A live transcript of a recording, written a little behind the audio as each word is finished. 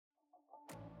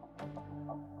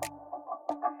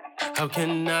How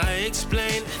can I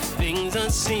explain things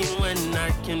unseen when I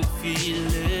can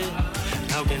feel it?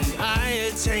 How can I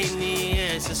attain the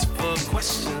answers for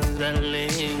questions that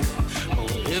linger? Oh,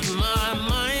 if my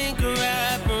mind could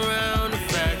wrap around the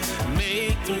facts,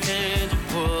 make them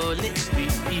tangible, it'd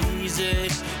be easy. Yeah.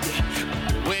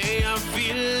 The way I'm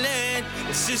feeling,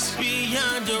 it's just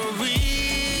beyond a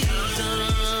reason.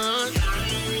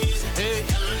 Hey,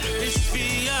 it's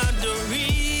beyond a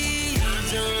reason.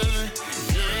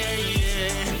 Yeah,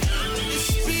 yeah.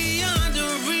 It's beyond a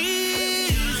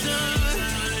reason.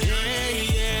 Yeah,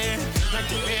 yeah. Like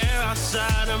the air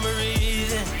outside, I'm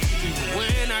breathing. Even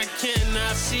when I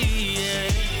cannot see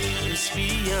it, it's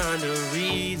beyond a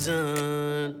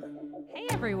reason. Hey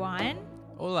everyone.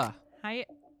 Hola. Hi.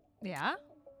 Yeah.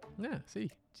 Yeah,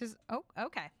 see. Just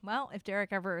okay. Well, if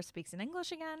Derek ever speaks in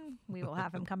English again, we will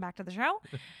have him come back to the show.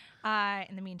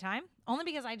 In the meantime, only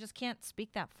because I just can't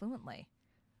speak that fluently.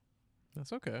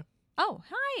 That's okay. Oh,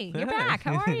 hi. You're Hi. back.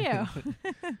 How are you?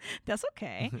 That's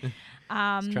okay.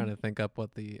 I was trying to think up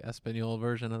what the Espanol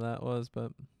version of that was,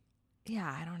 but Yeah,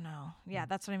 I don't know. Yeah,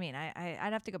 that's what I mean.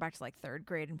 I'd have to go back to like third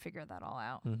grade and figure that all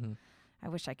out. I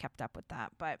wish I kept up with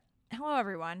that. But hello,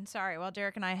 everyone. Sorry. Well,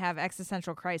 Derek and I have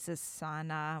existential crisis on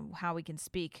how we can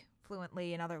speak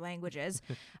fluently in other languages.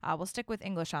 We'll stick with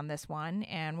English on this one,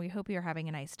 and we hope you're having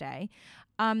a nice day.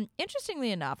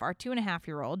 Interestingly enough, our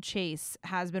 2.5-year-old Chase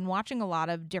has been watching a lot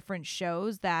of different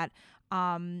shows that,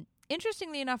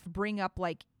 interestingly enough, bring up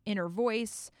like inner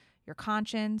voice, your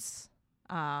conscience.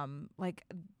 Like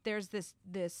there's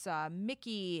this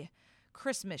Mickey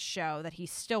Christmas show that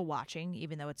he's still watching,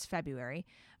 even though it's February.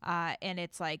 And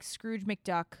it's like Scrooge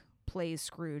McDuck plays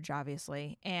Scrooge,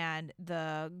 obviously. And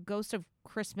the Ghost of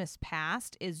Christmas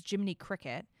Past is Jiminy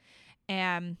Cricket.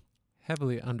 And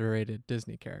heavily underrated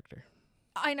Disney character.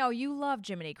 I know you love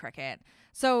Jiminy Cricket.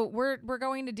 So we're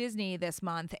going to Disney this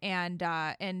month, and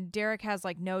Derek has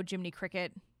like no Jiminy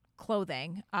Cricket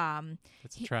clothing.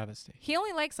 It's a travesty. He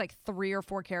only likes like 3 or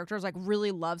 4 characters, like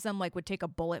really loves them, like would take a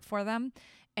bullet for them.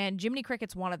 And Jiminy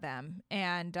Cricket's one of them.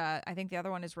 And I think the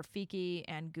other one is Rafiki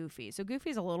and Goofy. So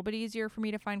Goofy's a little bit easier for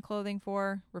me to find clothing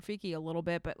for. Rafiki a little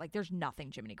bit, but like there's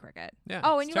nothing Jiminy Cricket. Yeah.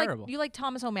 Oh, it's and terrible. you like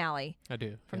Thomas O'Malley I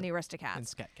do. from the Aristocats. And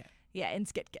Scat Cat. Yeah, in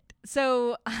Skit Kit.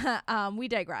 So we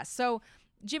digress. So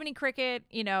Jiminy Cricket,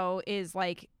 is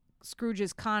like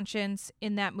Scrooge's conscience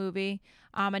in that movie.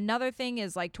 Another thing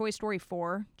is like Toy Story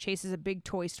 4. Chase is a big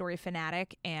Toy Story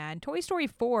fanatic. And Toy Story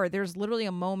 4, there's literally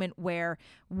a moment where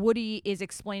Woody is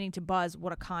explaining to Buzz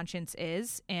what a conscience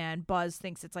is. And Buzz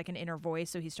thinks it's like an inner voice.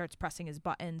 So he starts pressing his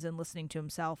buttons and listening to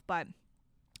himself. But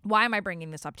why am I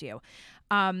bringing this up to you?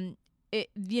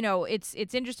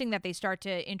 It's interesting that they start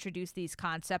to introduce these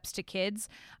concepts to kids.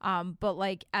 But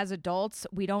like as adults,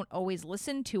 we don't always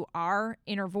listen to our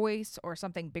inner voice or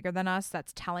something bigger than us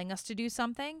that's telling us to do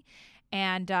something.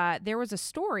 And there was a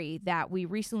story that we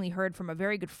recently heard from a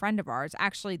very good friend of ours,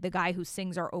 actually the guy who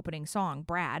sings our opening song,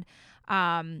 Brad.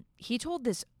 He told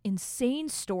this insane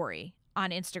story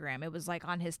on Instagram. It was like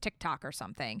on his TikTok or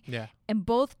something. Yeah. And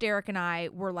both Derek and I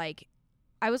were like,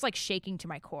 I was like shaking to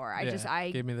my core.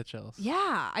 I gave me the chills.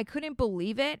 Yeah, I couldn't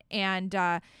believe it. And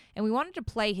we wanted to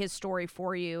play his story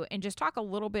for you and just talk a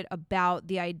little bit about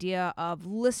the idea of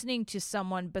listening to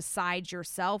someone besides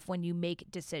yourself when you make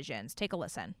decisions. Take a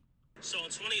listen. So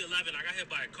in 2011, I got hit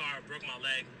by a car, broke my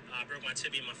leg, broke my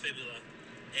tibia and my fibula.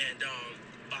 And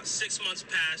about 6 months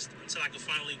passed until I could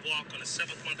finally walk. On the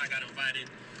 7th month, I got invited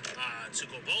to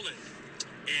go bowling.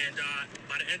 And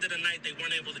by the end of the night, they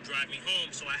weren't able to drive me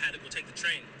home, so I had to go take the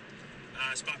train.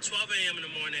 It's about 12 a.m. in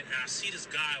the morning, and I see this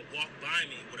guy walk by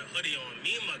me with a hoodie on,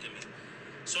 mean mugging me.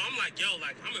 So I'm like, yo,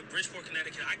 like, I'm in Bridgeport,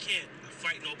 Connecticut. I can't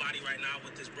fight nobody right now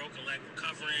with this broken leg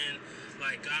recovering.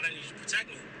 Like, God, I need you to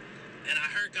protect me. And I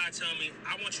heard God tell me,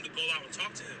 I want you to go out and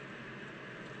talk to him.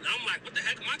 And I'm like, what the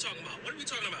heck am I talking about? What are we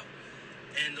talking about?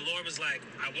 And the Lord was like,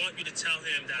 I want you to tell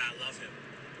him that I love him.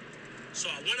 So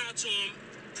I went out to him,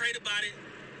 prayed about it,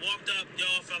 walked up,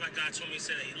 felt like God told me, he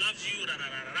said he loves you,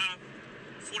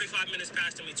 45 minutes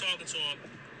passed and me talking to him.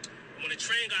 And when the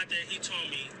train got there, he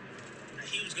told me that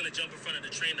he was going to jump in front of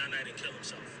the train that night and kill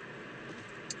himself.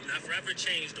 And that forever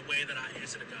changed the way that I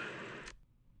answer to God.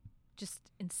 Just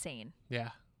insane. Yeah.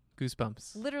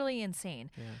 Goosebumps. Literally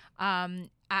insane. Yeah.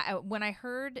 When I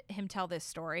heard him tell this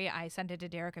story, I sent it to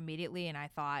Derek immediately, and I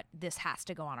thought this has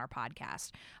to go on our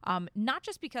podcast. Not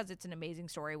just because it's an amazing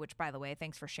story, which, by the way,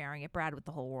 thanks for sharing it, Brad, with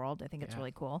the whole world. I think it's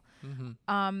really cool.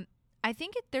 Mm-hmm. I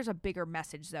think there's a bigger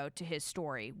message, though, to his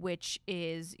story, which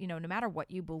is, no matter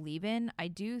what you believe in, I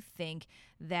do think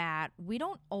that we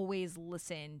don't always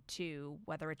listen to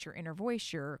whether it's your inner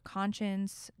voice, your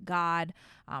conscience, God.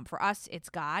 For us, it's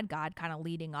God kind of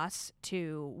leading us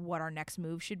to what our next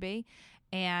move should be.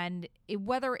 And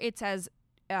whether it's as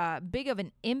big of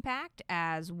an impact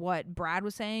as what Brad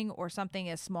was saying or something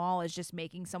as small as just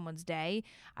making someone's day,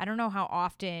 I don't know how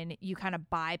often you kind of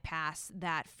bypass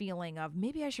that feeling of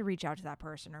maybe I should reach out to that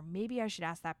person or maybe I should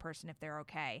ask that person if they're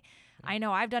okay. I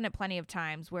know I've done it plenty of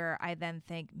times where I then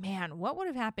think, man, what would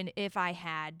have happened if I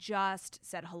had just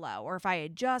said hello or if I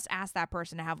had just asked that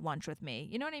person to have lunch with me?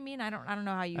 You know what I mean? I don't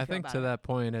know how you feel I think about to it. that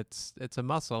point, it's a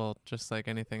muscle just like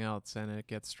anything else, and it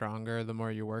gets stronger the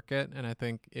more you work it. And I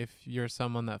think if you're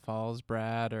someone that follows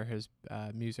Brad or his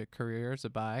music career as a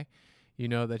by, you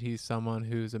know that he's someone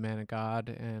who's a man of God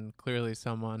and clearly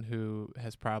someone who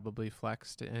has probably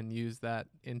flexed and used that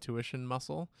intuition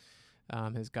muscle,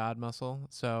 his God muscle.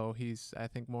 So he's, I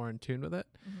think, more in tune with it.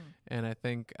 Mm-hmm. And I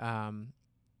think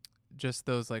just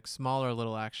those like smaller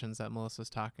little actions that Melissa's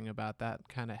talking about, that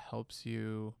kind of helps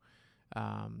you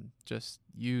just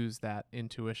use that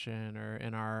intuition, or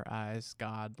in our eyes,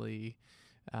 godly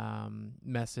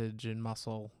message and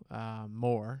muscle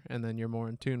more, and then you're more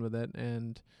in tune with it,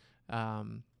 and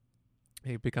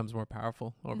it becomes more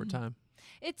powerful over time.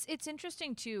 It's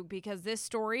interesting too, because this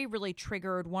story really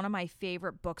triggered one of my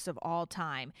favorite books of all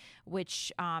time,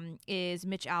 which is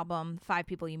Mitch Albom, 5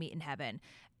 People You Meet in Heaven.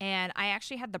 And I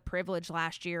actually had the privilege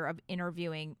last year of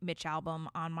interviewing Mitch Albom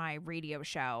on my radio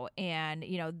show. And,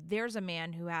 there's a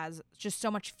man who has just so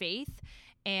much faith,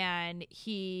 and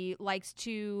he likes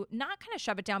to not kind of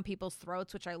shove it down people's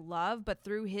throats, which I love, but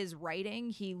through his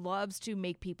writing, he loves to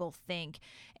make people think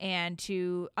and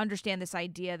to understand this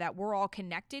idea that we're all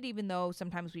connected, even though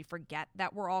sometimes we forget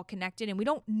that we're all connected and we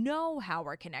don't know how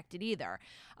we're connected either.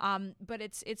 But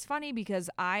it's funny because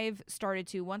I've started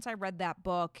to, once I read that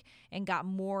book and got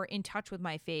more in touch with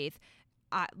my faith,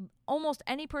 almost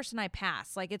any person I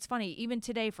pass, like it's funny, even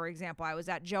today, for example, I was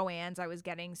at Joann's, I was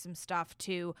getting some stuff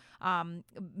to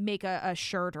make a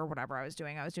shirt or whatever I was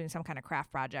doing some kind of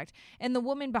craft project, and the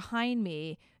woman behind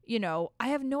me, I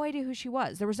have no idea who she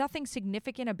was. There was nothing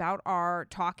significant about our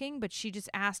talking, but she just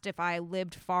asked if I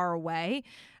lived far away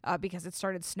because it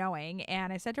started snowing.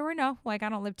 And I said to her, no, I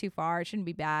don't live too far. It shouldn't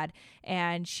be bad.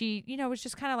 And she, was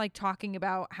just kind of like talking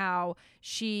about how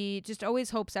she just always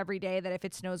hopes every day that if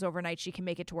it snows overnight, she can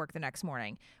make it to work the next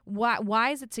morning. Why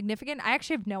is it significant? I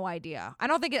actually have no idea. I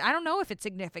don't know if it's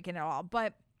significant at all,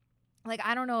 but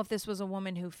I don't know if this was a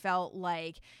woman who felt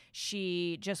like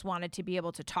she just wanted to be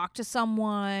able to talk to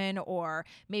someone, or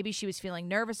maybe she was feeling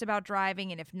nervous about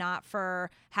driving. And if not for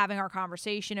having our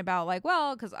conversation about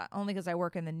because I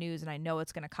work in the news and I know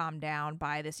it's going to calm down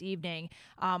by this evening.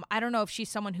 I don't know if she's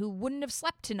someone who wouldn't have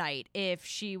slept tonight if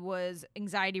she was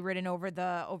anxiety ridden over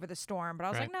the storm. But I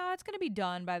was like, no, it's going to be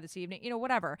done by this evening,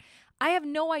 whatever. I have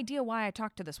no idea why I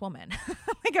talked to this woman.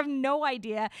 I have no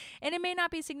idea. And it may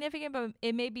not be significant, but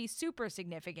it may be super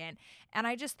significant. And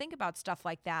I just think about stuff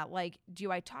like that.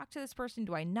 Do I talk to this person?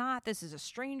 Do I not? This is a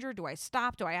stranger. Do I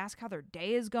stop? Do I ask how their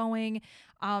day is going?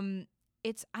 I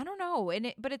don't know.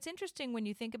 But it's interesting when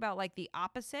you think about the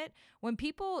opposite. When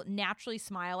people naturally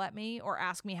smile at me or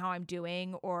ask me how I'm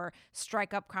doing or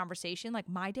strike up conversation,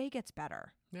 my day gets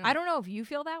better. Yeah. I don't know if you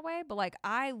feel that way, but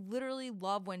I literally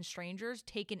love when strangers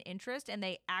take an interest and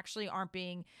they actually aren't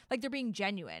being they're being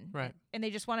genuine, right? And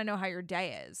they just want to know how your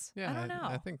day is. Yeah, I don't know.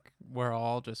 I think we're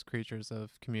all just creatures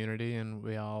of community, and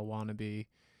we all want to be,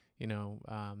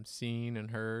 seen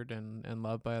and heard and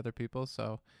loved by other people.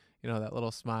 So, that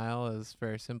little smile is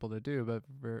very simple to do, but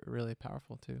really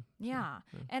powerful too. Yeah.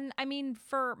 And I mean,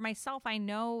 for myself, I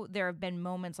know there have been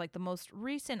moments the most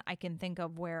recent I can think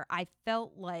of where I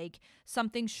felt like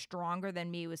something stronger than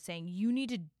me was saying, you need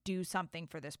to do something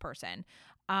for this person.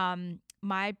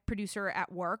 My producer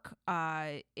at work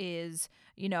is,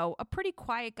 a pretty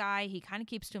quiet guy. He kind of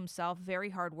keeps to himself, very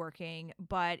hardworking,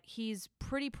 but he's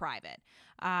pretty private.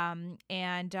 He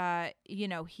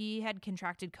had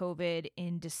contracted COVID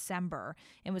in December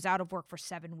and was out of work for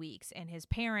 7 weeks. And his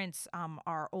parents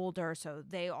are older, so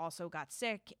they also got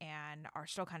sick and are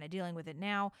still kind of dealing with it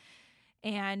now.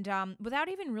 And without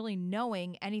even really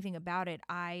knowing anything about it,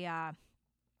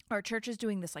 our church is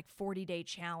doing this 40-day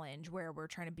challenge where we're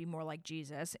trying to be more like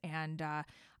Jesus. And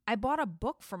I bought a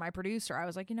book for my producer. I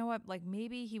was like, you know what?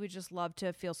 Maybe he would just love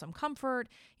to feel some comfort.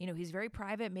 He's very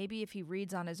private. Maybe if he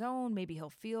reads on his own, maybe he'll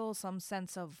feel some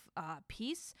sense of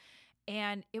peace.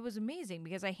 And it was amazing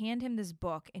because I hand him this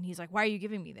book and he's like, why are you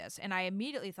giving me this? And I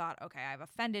immediately thought, okay, I've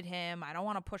offended him. I don't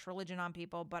want to push religion on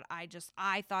people, but I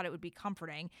thought it would be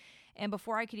comforting. And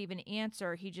before I could even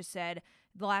answer, he just said,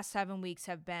 the last 7 weeks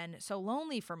have been so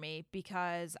lonely for me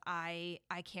because I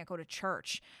can't go to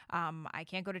church. I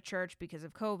can't go to church because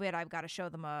of COVID. I've got to show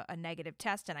them a negative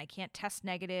test, and I can't test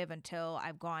negative until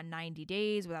I've gone 90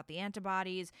 days without the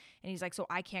antibodies. And he's like, so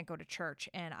I can't go to church,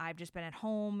 and I've just been at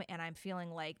home, and I'm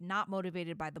feeling like not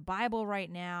motivated by the Bible right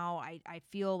now. I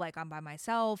feel like I'm by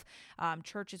myself.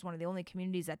 Church is one of the only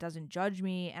communities that doesn't judge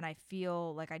me, and I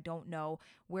feel like I don't know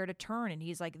where to turn. And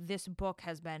he's like, this book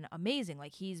has been amazing.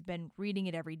 Like, he's been reading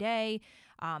it every day.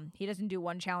 He doesn't do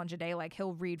one challenge a day. Like,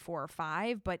 he'll read 4 or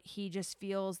 5, but he just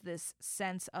feels this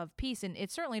sense of peace. And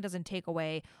it certainly doesn't take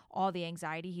away all the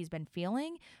anxiety he's been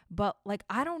feeling. But like,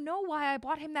 I don't know why I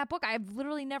bought him that book. I've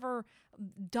literally never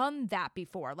done that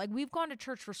before. Like, we've gone to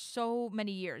church for so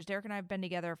many years. Derek and I have been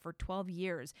together for 12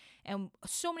 years. And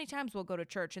so many times we'll go to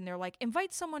church and they're like,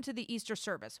 invite someone to the Easter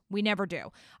service. We never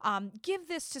do. Give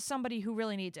this to somebody who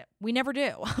really needs it. We never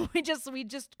do. we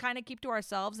just kind of keep to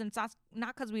ourselves. And it's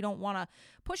not because we don't want to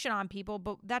push it on people,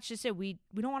 but that's just it. We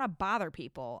don't want to bother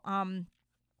people.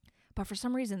 But for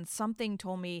some reason, something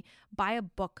told me, buy a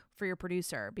book for your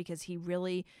producer because he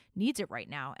really needs it right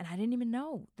now. And I didn't even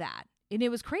know that. And it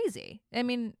was crazy. I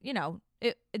mean, you know,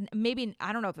 it maybe,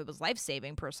 I don't know if it was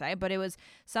life-saving per se, but it was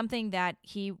something that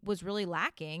he was really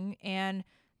lacking. And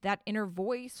that inner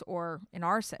voice, or in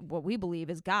our, what we believe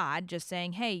is God, just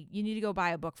saying, hey, you need to go buy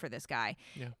a book for this guy.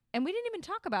 Yeah. And we didn't even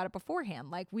talk about it beforehand.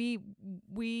 Like, we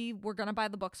were going to buy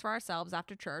the books for ourselves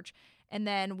after church. And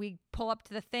then we pull up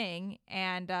to the thing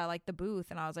and like the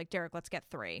booth. And I was like, Derek, let's get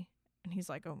 3. And he's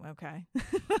like, oh, okay.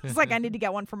 It's like, I need to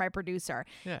get one for my producer.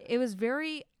 Yeah. It was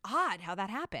very odd how that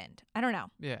happened. I don't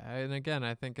know. Yeah. And again,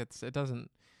 I think it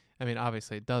doesn't, I mean,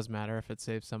 obviously it does matter if it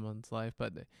saves someone's life,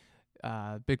 but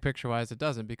big picture wise, it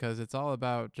doesn't, because it's all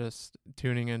about just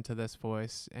tuning into this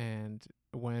voice, and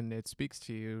when it speaks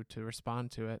to you, to respond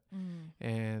to it.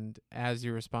 And as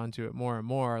you respond to it more and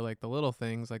more, like the little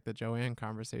things like the Joanne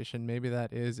conversation, maybe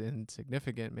that is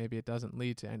insignificant. Maybe it doesn't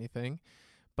lead to anything,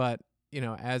 but you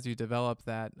know, as you develop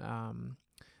that,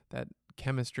 that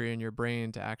chemistry in your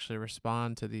brain to actually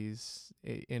respond to these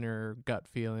inner gut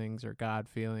feelings or God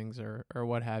feelings or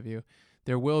what have you,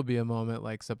 there will be a moment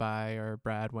like Sabai or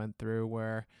Brad went through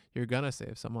where you're going to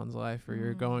save someone's life, or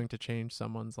you're going to change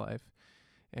someone's life.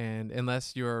 And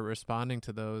unless you're responding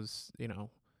to those, you know,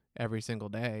 every single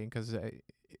day, because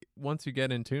once you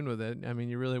get in tune with it, I mean,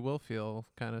 you really will feel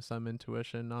kind of some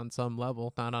intuition on some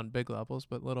level, not on big levels,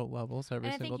 but little levels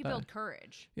every single day. And I think you build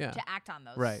courage to act on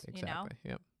those. Right, exactly. You know?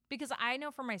 Yep. Because I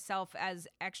know for myself, as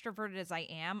extroverted as I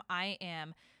am,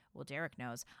 well, Derek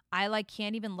knows, I like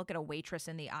can't even look at a waitress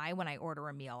in the eye when I order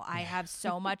a meal. I have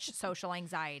so much social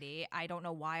anxiety. I don't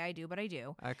know why I do, but I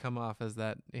do. I come off as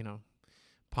that, you know,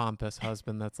 pompous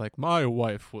husband that's like, my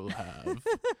wife will have.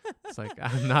 It's like,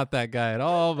 I'm not that guy at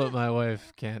all, but my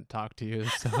wife can't talk to you,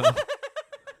 so...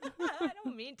 I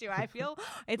don't mean to. I feel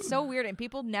it's so weird, and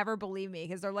people never believe me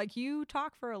because they're like, you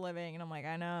talk for a living, and I'm like,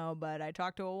 I know, but I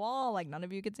talk to a wall, like none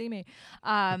of you could see me.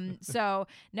 So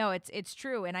no, it's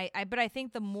true. And but I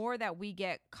think the more that we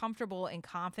get comfortable and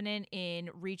confident in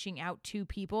reaching out to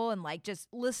people and like just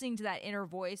listening to that inner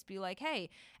voice, be like, hey,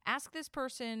 ask this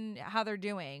person how they're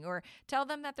doing, or tell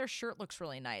them that their shirt looks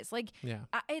really nice. Like,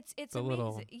 it's the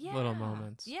amazing. little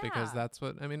moments. Yeah. Because that's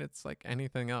what, I mean, it's like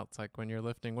anything else. Like when you're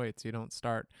lifting weights, you don't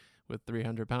start with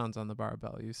 300 pounds on the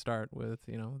barbell. You start with,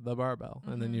 you know, the barbell,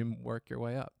 and then you work your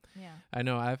way up. Yeah. I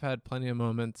know I've had plenty of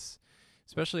moments,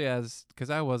 especially because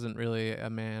I wasn't really a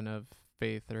man of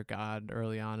faith or God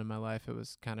early on in my life. It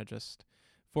was kind of just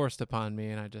forced upon me,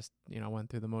 and I just, you know, went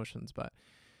through the motions. But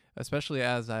especially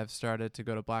as I've started to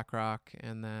go to BlackRock,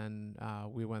 and then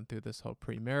we went through this whole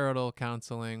premarital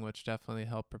counseling, which definitely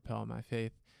helped propel my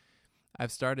faith.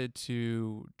 I've started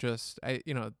to just,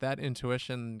 that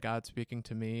intuition, God speaking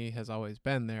to me, has always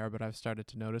been there, but I've started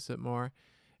to notice it more.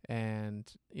 And,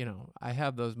 you know, I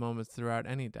have those moments throughout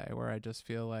any day where I just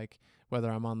feel like, whether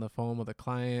I'm on the phone with a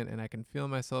client and I can feel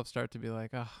myself start to be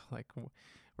like, oh, like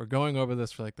we're going over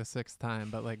this for like the 6th time,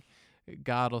 but like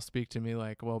God will speak to me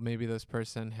like, well, maybe this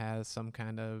person has some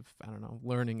kind of, I don't know,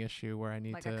 learning issue where I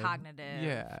need like to, a cognitive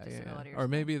disability. Or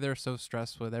maybe they're so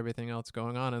stressed with everything else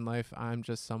going on in life, I'm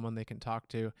just someone they can talk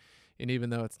to. And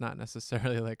even though it's not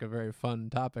necessarily like a very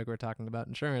fun topic, we're talking about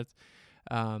insurance,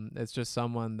 it's just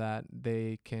someone that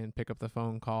they can pick up the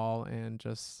phone call and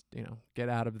just, you know, get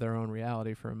out of their own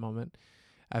reality for a moment.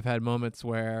 I've had moments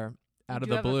where out of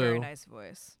the blue, a very nice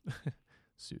voice.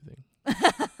 Soothing.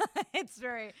 It's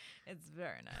very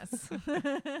nice.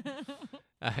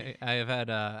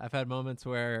 I've had moments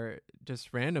where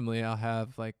just randomly I'll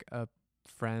have like a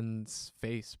friend's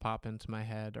face pop into my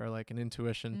head, or like an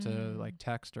intuition to like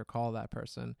text or call that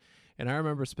person. And I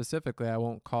remember specifically, I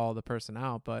won't call the person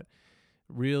out, but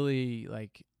really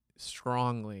like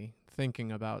strongly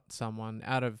thinking about someone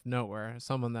out of nowhere,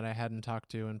 someone that I hadn't talked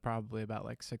to in probably about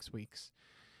like 6 weeks.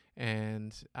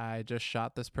 And I just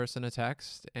shot this person a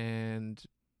text and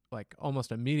like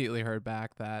almost immediately heard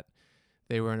back that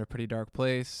they were in a pretty dark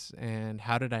place. And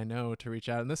how did I know to reach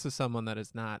out? And this is someone that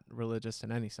is not religious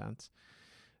in any sense,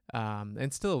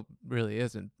 and still really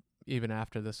isn't, even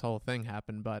after this whole thing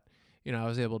happened. But, you know, I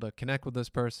was able to connect with this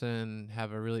person,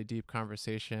 have a really deep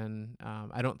conversation.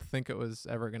 I don't think it was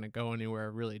ever going to go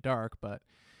anywhere really dark, but,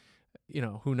 you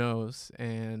know, who knows?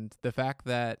 And the fact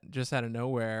that just out of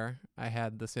nowhere, I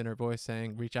had this inner voice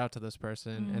saying, reach out to this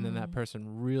person. And then that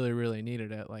person really, really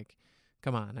needed it. Like,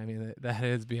 come on. I mean, that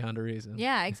is beyond a reason.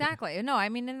 Yeah, exactly. No, I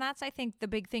mean, and that's, I think, the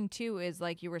big thing too is,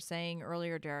 like you were saying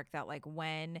earlier, Derek, that like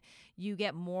when you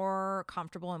get more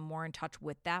comfortable and more in touch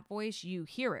with that voice, you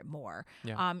hear it more.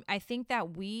 Yeah. I think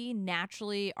that we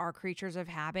naturally are creatures of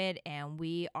habit, and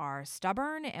we are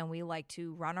stubborn, and we like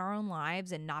to run our own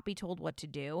lives and not be told what to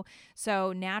do.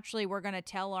 So naturally, we're going to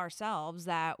tell ourselves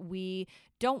that we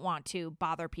don't want to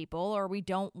bother people, or we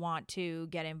don't want to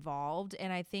get involved.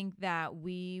 And I think that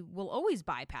we will always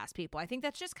bypass people. I think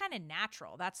that's just kind of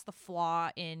natural. That's the flaw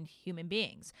in human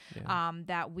beings,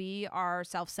 that we are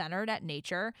self-centered at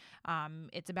nature.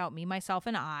 It's about me, myself,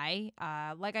 and I.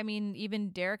 Like, I mean, even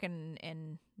Derek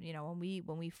and you know,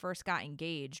 when we first got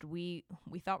engaged, we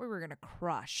thought we were going to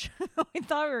crush. We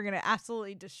thought we were going to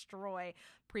absolutely destroy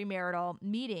premarital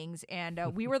meetings, and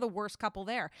we were the worst couple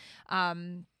there.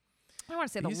 I don't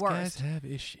want to say These the worst. guys have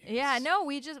issues. Yeah, no,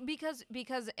 we just because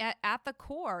at the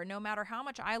core, no matter how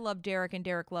much I loved Derek and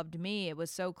Derek loved me, it was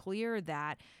so clear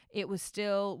that it was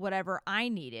still whatever I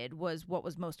needed was what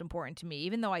was most important to me.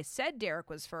 Even though I said Derek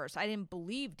was first, I didn't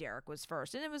believe Derek was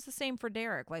first. And it was the same for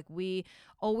Derek. Like,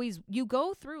 you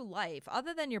go through life,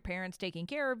 other than your parents taking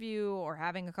care of you or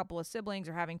having a couple of siblings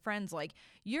or having friends, like,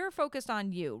 you're focused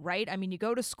on you, right? I mean, you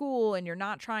go to school and you're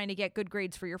not trying to get good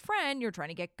grades for your friend, you're trying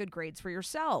to get good grades for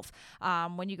yourself.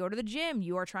 When you go to the gym,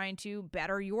 you are trying to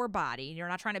better your body. You're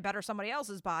not trying to better somebody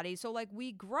else's body. So like,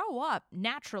 we grow up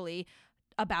naturally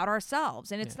about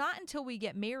ourselves. And it's not until we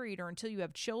get married, or until you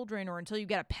have children, or until you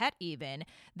get a pet even,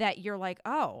 that you're like,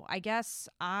 oh, I guess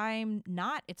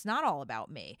it's not all about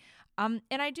me. And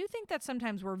I do think that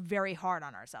sometimes we're very hard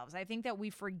on ourselves. I think that we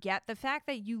forget the fact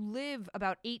that you live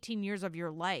about 18 years of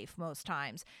your life most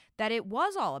times, that it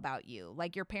was all about you.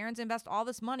 Like, your parents invest all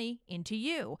this money into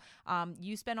you.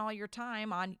 You spend all your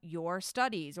time on your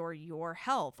studies or your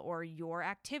health or your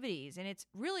activities, and it's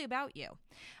really about you.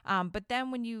 But then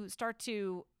when you start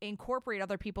to incorporate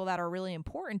other people that are really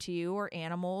important to you, or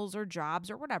animals or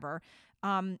jobs or whatever,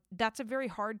 that's a very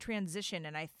hard transition.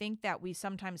 And I think that we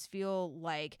sometimes feel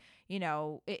like, you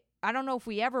know, I don't know if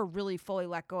we ever really fully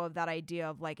let go of that idea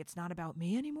of like, it's not about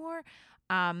me anymore.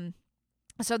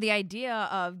 So the idea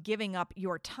of giving up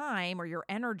your time or your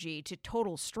energy to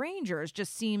total strangers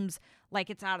just seems like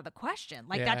it's out of the question.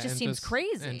 Like, that just seems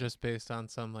crazy. And just based on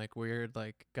some like weird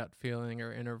like gut feeling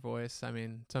or inner voice. I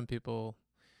mean, some people,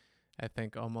 I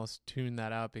think, almost tune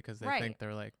that out because they think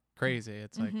they're like crazy.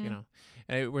 It's like, you know,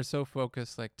 and we're so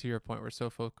focused, like to your point, we're so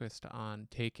focused on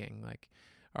taking, like,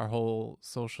 our whole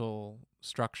social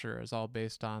structure is all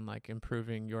based on like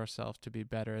improving yourself to be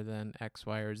better than X,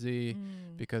 Y, or Z,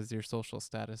 because your social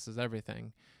status is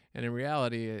everything. And in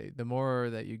reality, the more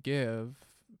that you give,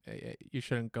 you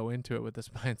shouldn't go into it with this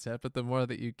mindset, but the more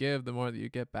that you give, the more that you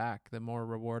get back, the more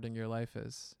rewarding your life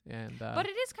is. And but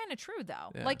it is kind of true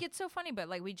though. Yeah. Like, it's so funny, but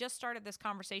like, we just started this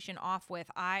conversation off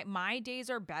with, my days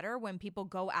are better when people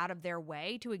go out of their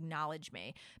way to acknowledge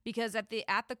me, because at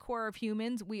the core of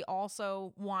humans, we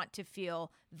also want to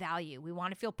feel value. We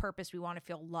want to feel purpose. We want to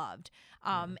feel loved.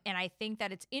 And I think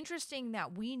that it's interesting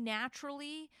that we know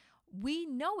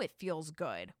it feels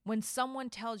good when someone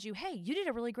tells you, hey, you did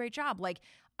a really great job. Like,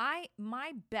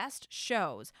 my best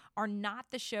shows are not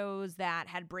the shows that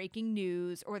had breaking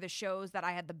news or the shows that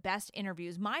I had the best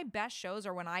interviews. My best shows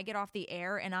are when I get off the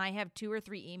air and I have 2 or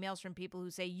 3 emails from people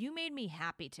who say, you made me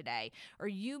happy today, or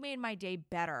you made my day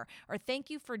better, or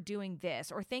thank you for doing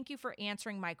this, or thank you for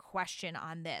answering my question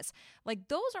on this. Like,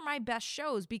 those are my best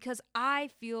shows because I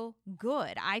feel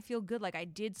good. I feel good, like I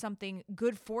did something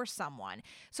good for someone.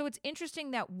 So it's interesting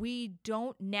that we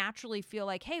don't naturally feel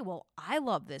like, hey, well, I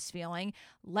love this feeling.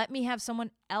 Let me have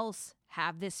someone else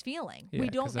have this feeling. We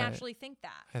don't naturally think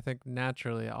that. I think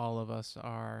naturally all of us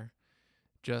are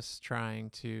just trying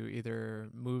to either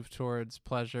move towards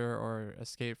pleasure or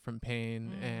escape from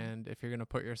pain. And if you're going to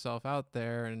put yourself out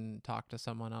there and talk to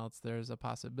someone else, there's a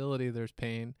possibility there's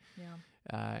pain.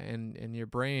 And in your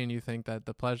brain, you think that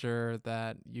the pleasure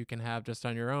that you can have just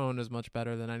on your own is much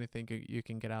better than anything you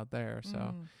can get out there.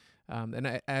 So,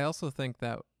 and I also think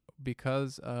that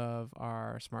because of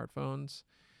our smartphones,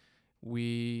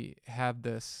 we have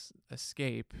this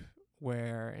escape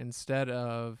where instead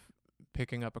of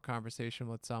picking up a conversation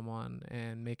with someone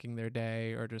and making their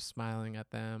day, or just smiling at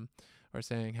them or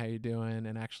saying, how you doing,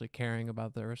 and actually caring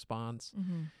about their response,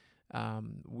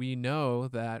 we know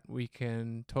that we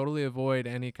can totally avoid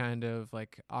any kind of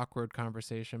like awkward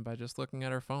conversation by just looking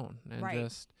at our phone and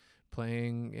just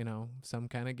playing, some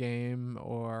kind of game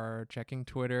or checking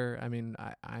Twitter. I mean,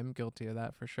 I'm guilty of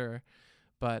that for sure,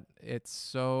 but it's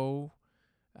so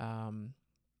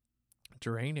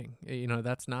draining.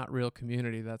 That's not real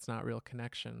community. That's not real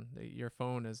connection. Your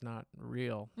phone is not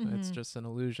real. It's just an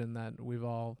illusion that we've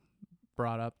all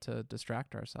brought up to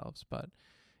distract ourselves. But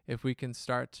if we can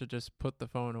start to just put the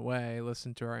phone away,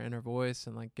 listen to our inner voice,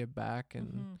 and like give back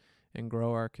and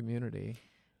grow our community,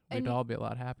 we'd all be a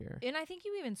lot happier. And I think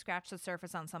you even scratched the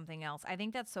surface on something else. I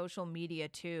think that social media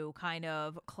too kind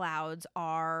of clouds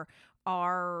our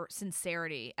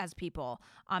sincerity as people.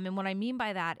 And what I mean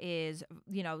by that is,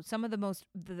 some of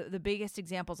the biggest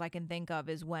examples I can think of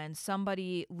is when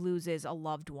somebody loses a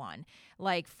loved one.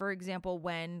 Like, for example,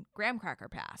 when Graham Cracker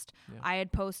passed, I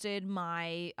had posted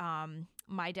my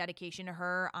my dedication to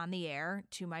her on the air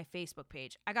to my Facebook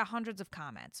page. I got hundreds of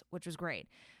comments, which was great.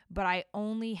 But I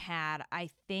only had, I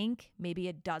think, maybe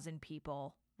a dozen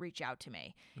people reach out to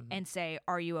me and say,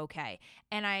 are you okay?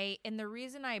 And the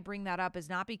reason I bring that up is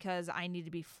not because I need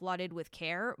to be flooded with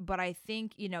care, but I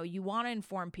think, you want to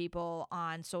inform people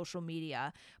on social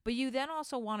media, but you then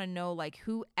also want to know like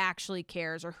who actually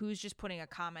cares, or who's just putting a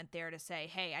comment there to say,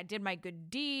 hey, I did my good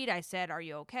deed. I said, are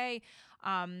you okay?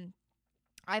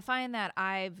 I find that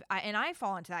I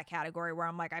fall into that category where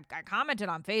I'm like, I commented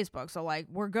on Facebook, so like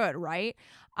we're good, right?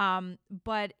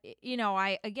 But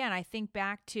I think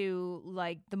back to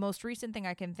like the most recent thing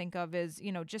I can think of is,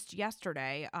 just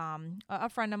yesterday, a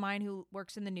friend of mine who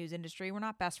works in the news industry, we're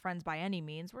not best friends by any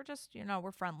means. We're just,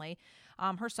 we're friendly.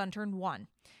 Her son turned 1.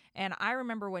 And I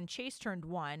remember when Chase turned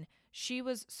 1, she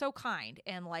was so kind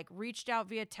and like reached out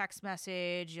via text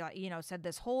message, said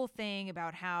this whole thing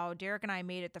about how Derek and I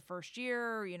made it the first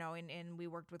year, and we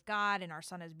worked with God and our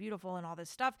son is beautiful and all this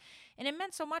stuff. And it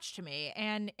meant so much to me.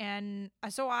 And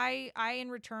so I in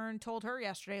return told her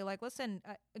yesterday, like, listen,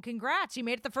 congrats, you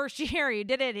made it the first year. You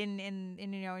did it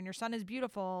and your son is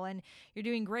beautiful and you're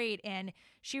doing great. And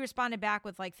she responded back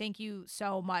with like, thank you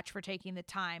so much for taking the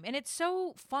time. And it's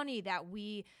so funny that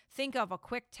we think of a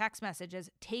quick text message as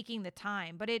taking the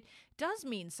time, but it does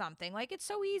mean something. Like, it's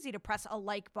so easy to press a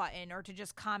like button or to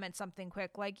just comment something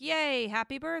quick like, yay,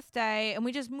 happy birthday, and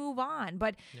we just move on.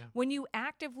 But when you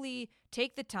actively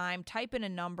take the time, type in a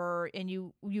number, and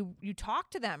you talk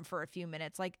to them for a few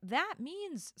minutes, like that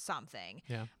means something.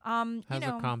 Has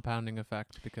a compounding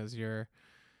effect because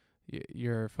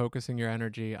you're focusing your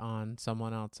energy on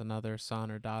someone else, another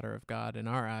son or daughter of God in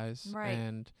our eyes. Right.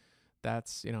 And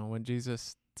that's, when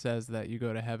Jesus says that you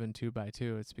go to heaven 2 by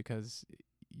 2, it's because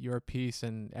your peace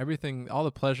and everything, all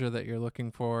the pleasure that you're looking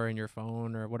for in your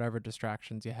phone or whatever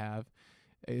distractions you have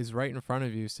is right in front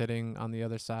of you, sitting on the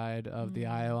other side of the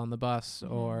aisle on the bus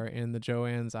or in the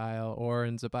Joann's aisle, or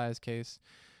in Zabiah's case,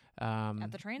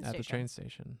 at the train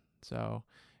station. So,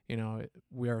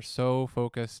 we are so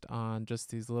focused on just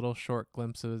these little short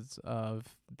glimpses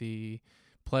of the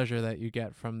pleasure that you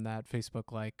get from that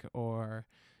Facebook like, or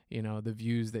the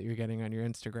views that you're getting on your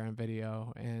Instagram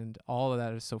video, and all of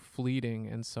that is so fleeting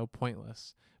and so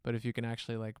pointless. But if you can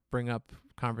actually like bring up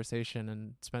conversation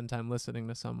and spend time listening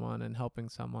to someone and helping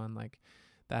someone, like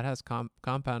that has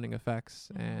compounding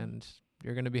effects, and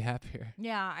you're going to be happier.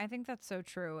 Yeah, I think that's so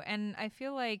true. And I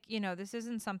feel like, this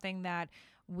isn't something that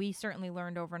we certainly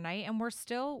learned overnight, and we're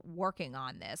still working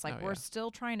on this. Like, we're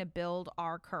still trying to build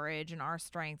our courage and our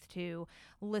strength to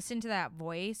listen to that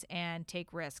voice and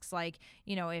take risks. Like,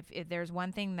 if there's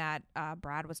one thing that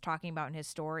Brad was talking about in his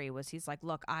story was, he's like,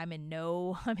 look, I'm in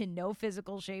no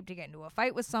physical shape to get into a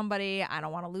fight with somebody. I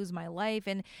don't want to lose my life.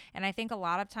 And I think a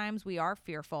lot of times we are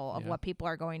fearful of what people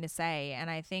are going to say. And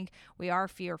I think we are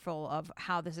fearful of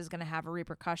how this is going to have a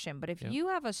repercussion. But if you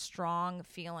have a strong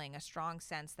feeling, a strong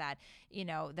sense that,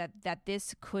 that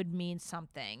this could mean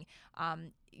something,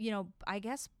 I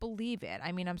guess believe it.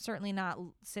 I mean, I'm certainly not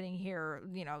sitting here,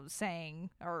 saying,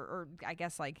 or I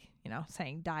guess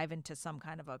saying dive into some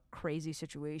kind of a crazy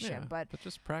situation, but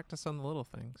just practice on the little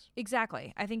things.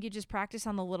 Exactly. I think you just practice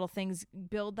on the little things,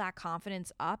 build that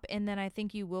confidence up, and then I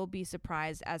think you will be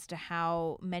surprised as to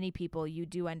how many people you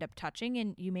do end up touching,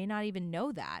 and you may not even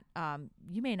know that.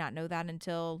 You may not know that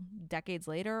until decades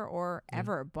later or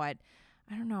ever, but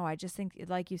I don't know. I just think,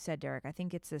 like you said, Derek, I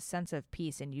think it's a sense of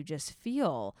peace, and you just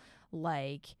feel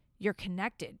like you're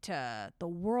connected to the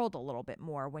world a little bit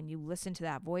more when you listen to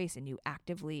that voice and you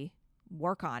actively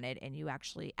work on it and you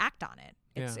actually act on it.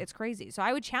 It's crazy. So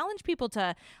I would challenge people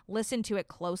to listen to it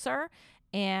closer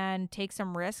and take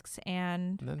some risks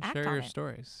and then act share on your it.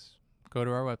 stories. Go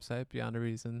to our website,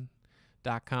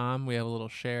 beyondareason.com. We have a little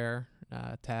share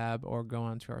tab, or go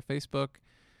onto our Facebook,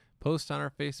 post on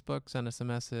our Facebook, send us a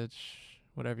message.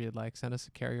 Whatever you'd like. Send us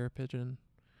a carrier pigeon.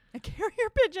 A carrier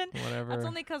pigeon? Whatever. That's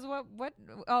only because what?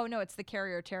 Oh, no, it's the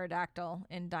carrier pterodactyl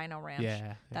in Dino Ranch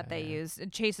that they use.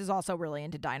 Chase is also really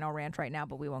into Dino Ranch right now,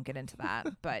 but we won't get into that.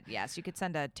 But yes, you could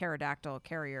send a pterodactyl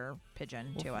carrier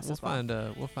pigeon to us as well.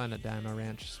 We'll find a Dino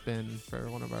Ranch spin for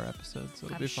one of our episodes.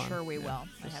 It'll be fun. I'm sure we will.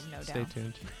 I have no doubt. Stay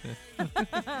tuned.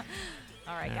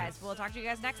 All right, guys. We'll talk to you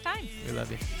guys next time. We love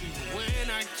you.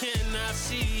 When I cannot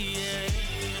see it,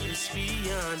 it's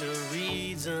beyond a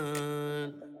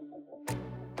reason.